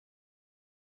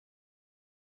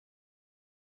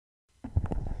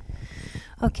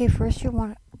Okay, first you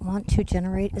want to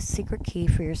generate a secret key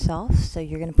for yourself. So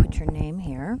you're going to put your name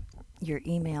here, your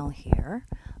email here.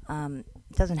 It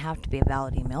doesn't have to be a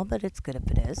valid email, but it's good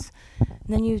if it is. And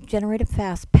then you generate a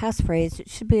passphrase. It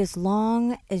should be as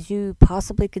long as you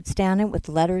possibly could stand it, with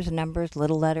letters, numbers,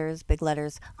 little letters, big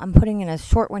letters. I'm putting in a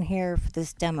short one here for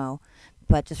this demo,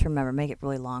 but just remember, make it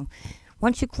really long.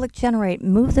 Once you click generate,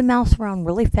 move the mouse around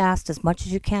really fast, as much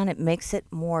as you can. It makes it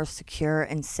more secure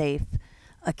and safe,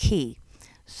 a key.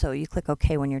 So you click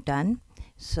OK when you're done.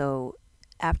 So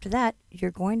after that,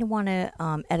 you're going to want to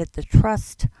edit the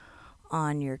trust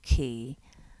on your key.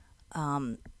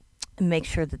 Make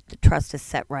sure that the trust is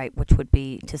set right, which would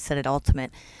be to set it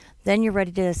ultimate. Then you're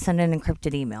ready to send an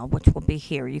encrypted email, which will be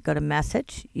here. You go to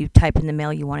message, you type in the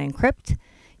mail you want to encrypt,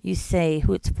 you say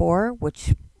who it's for,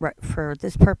 which for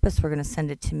this purpose we're going to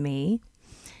send it to me,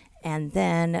 and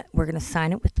then we're going to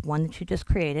sign it with the one that you just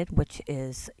created, which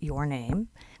is your name.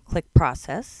 Click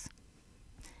process,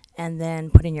 and then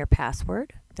put in your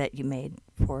password that you made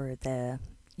for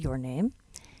your name.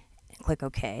 Click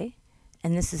OK.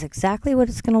 And this is exactly what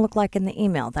it's going to look like in the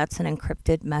email. That's an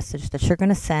encrypted message that you're going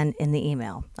to send in the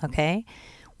email. Okay.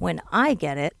 When I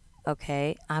get it,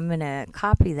 okay, I'm going to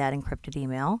copy that encrypted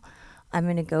email. I'm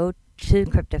going to go to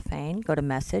Encrypt-Decrypt, go to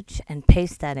message, and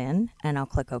paste that in, and I'll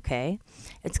click OK.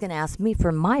 It's going to ask me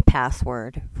for my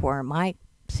password for my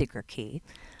secret key.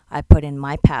 I put in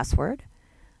my password.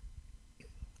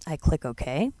 I click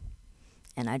OK.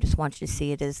 And I just want you to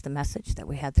see it is the message that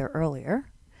we had there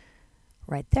earlier.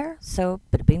 Right there. So,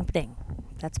 bada bing, bing.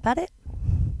 That's about it.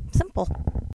 Simple.